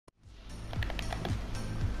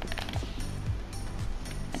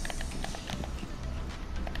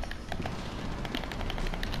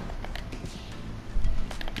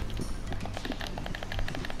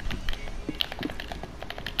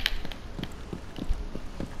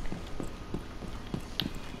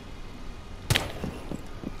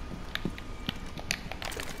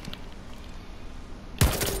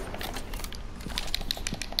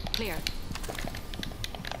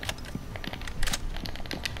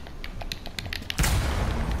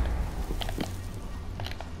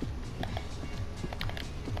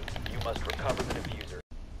recover the diffuser.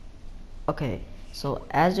 Okay, so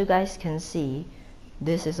as you guys can see,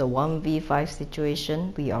 this is a 1v5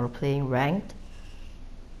 situation. We are playing ranked,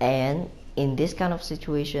 and in this kind of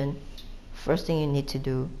situation, first thing you need to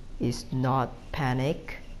do is not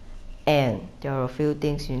panic, and there are a few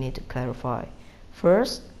things you need to clarify.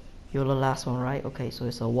 First, you're the last one, right? Okay, so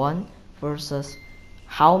it's a 1 versus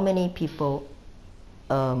how many people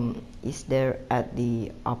is there at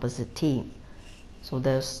the opposite team. So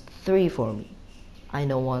there's 3 for me. I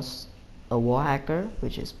know one's a wall hacker,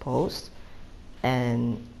 which is Post,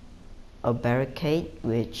 and a barricade,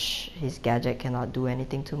 which his gadget cannot do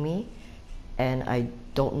anything to me, and I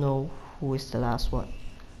don't know who is the last one.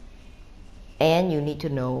 And you need to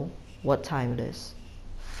know what time it is.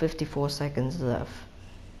 54 seconds left,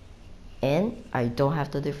 and I don't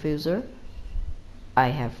have the diffuser. I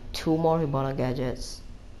have 2 more Hibana gadgets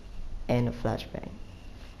and a flashbang.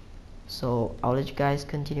 So I'll let you guys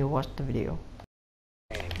continue watch the video.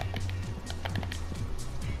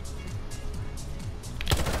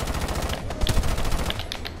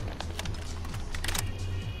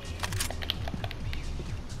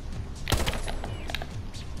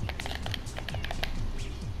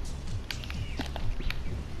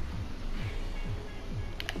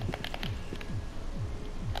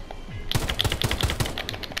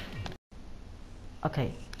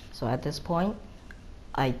 Okay, so at this point,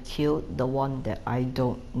 I killed the one that I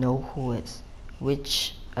don't know who is,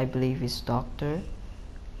 which I believe is Doctor,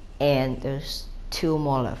 and there's 2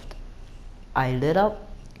 more left. I lit up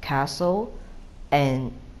Castle,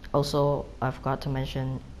 and also I forgot to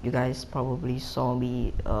mention, you guys probably saw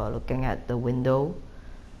me looking at the window.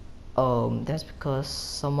 That's because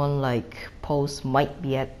someone like Post might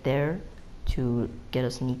be at there to get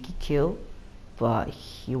a sneaky kill, but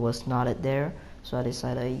he was not at there. So I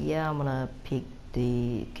decided, yeah, I'm gonna peek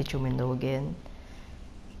the kitchen window again,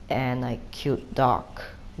 and I killed Doc,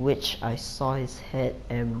 which I saw his head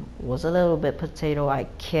and was a little bit potato. I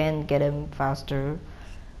can get him faster,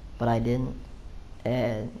 but I didn't,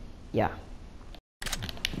 and yeah.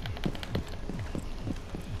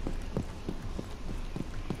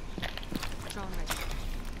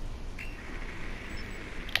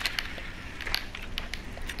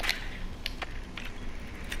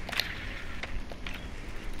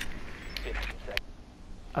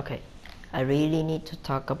 Okay, I really need to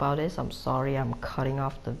talk about this. I'm sorry I'm cutting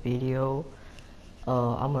off the video.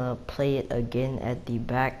 I'm gonna play it again at the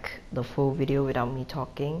back, the full video without me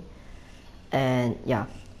talking. And yeah,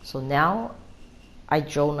 so now I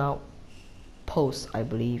drone out Post, I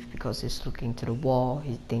believe, because he's looking to the wall.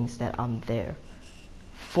 He thinks that I'm there.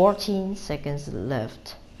 14 seconds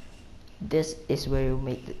left. This is where you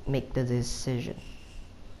make the decision.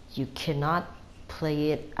 You cannot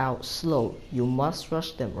play it out slow. You must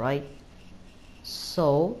rush them, right?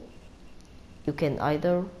 So you can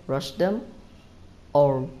either rush them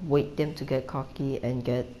or wait them to get cocky and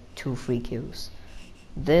get 2 free kills.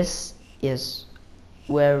 This is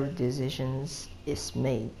where decisions is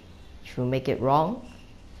made. If you make it wrong,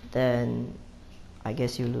 then I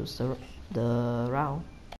guess you lose the round.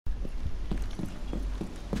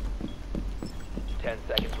 10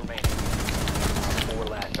 seconds remaining. 4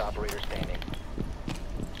 last operators standing.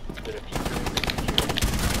 The diffuser is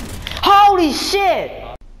secured. Holy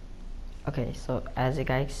shit! Okay, so as you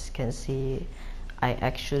guys can see, I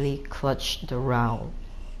actually clutched the round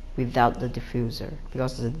without the diffuser,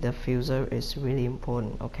 because the diffuser is really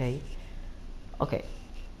important. Okay,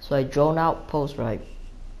 so I drone out Post, right?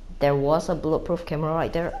 There was a bulletproof camera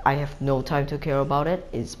right there. I have no time to care about it.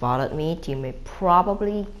 It spotted me. Teammate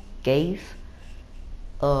probably gave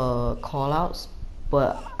call outs,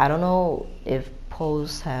 but I don't know if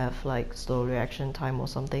Posts have like slow reaction time or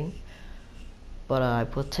something. But I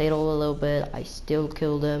potatoed a little bit. I still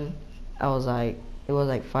killed him. It was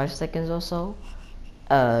like 5 seconds or so.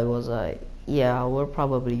 It was like, yeah, we're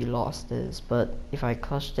probably lost this, but if I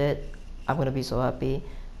clutched it, I'm gonna be so happy.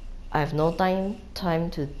 I have no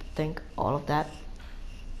time to think all of that.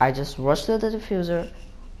 I just rushed to the diffuser,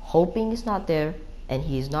 hoping he's not there, and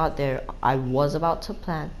he's not there. I was about to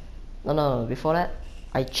plant. No, before that,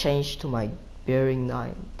 I changed to my bearing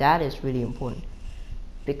 9. That is really important,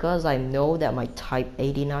 because I know that my type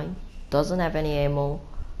 89 doesn't have any ammo.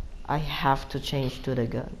 I have to change to the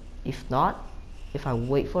gun. If not, if I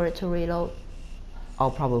wait for it to reload,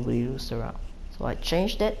 I'll probably lose the round. So I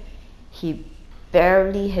changed it. He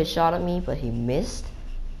barely headshot at me, but he missed,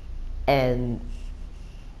 and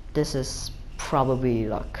this is probably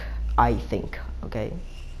luck, I think. Okay,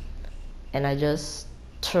 and I just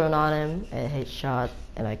turned on him and headshot,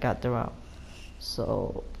 and I got the round.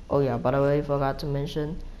 So, oh yeah, by the way, I forgot to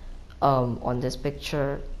mention, on this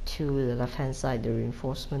picture to the left hand side, the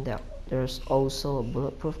reinforcement, there's also a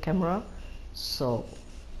bulletproof camera. So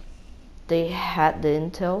they had the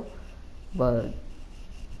intel, but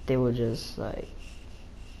they were just like,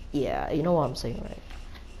 yeah, you know what I'm saying, right?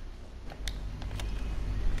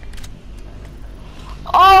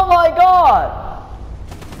 Oh my god!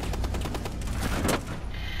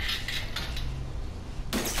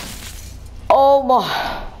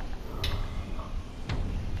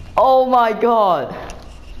 Oh my god!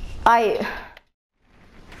 The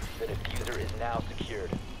diffuser is now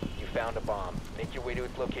secured. You found a bomb. Make your way to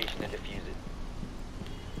its location and defuse it.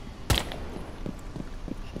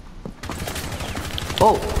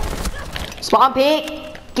 Oh! Spawn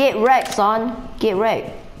peek! Get wrecked, son! Get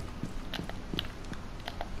wrecked!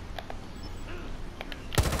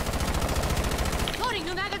 Loading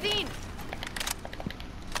new magazine!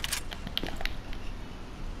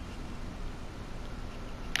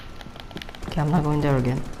 Okay, I'm not going there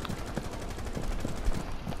again.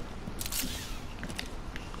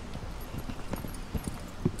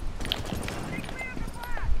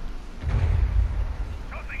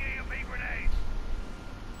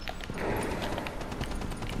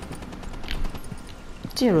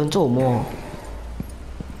这人做么？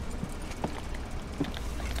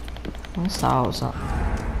杀我杀！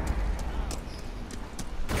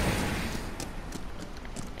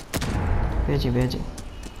别急，别急。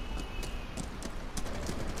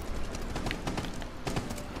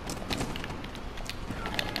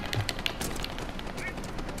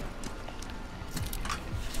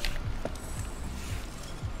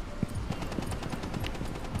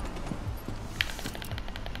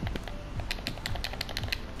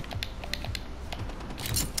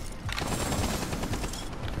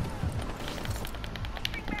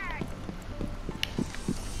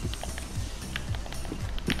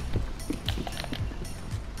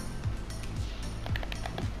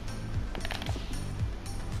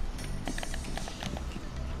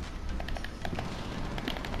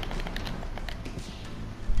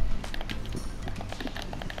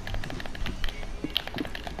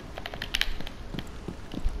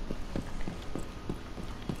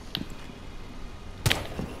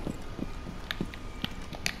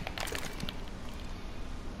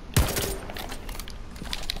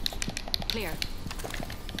Clear.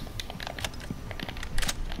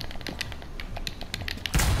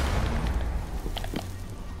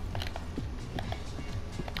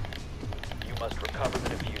 You must recover the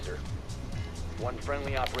diffuser. One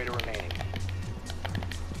friendly operator remaining.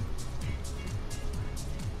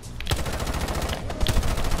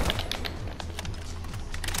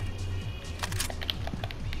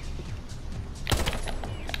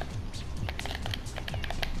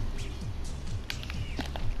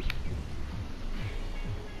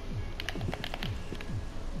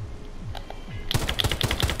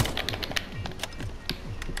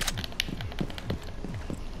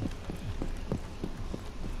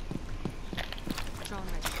 Drone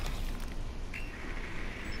ready.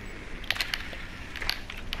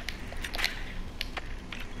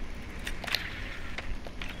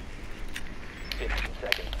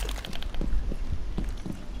 Seconds.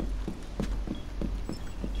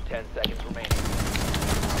 10 seconds remaining.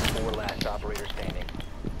 4 last operators standing.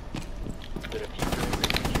 The diffuser has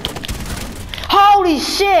been secured. Holy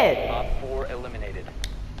shit! Op 4 eliminated.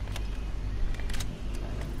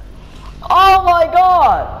 Oh my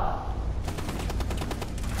god!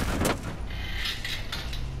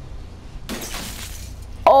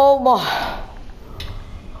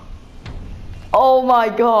 Oh my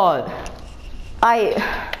god!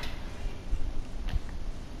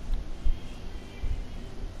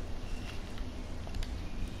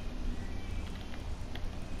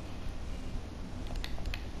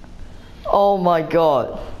 Oh my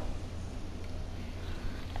god!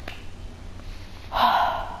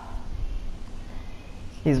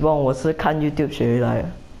希望我是看 YouTube 学来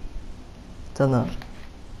的，真的。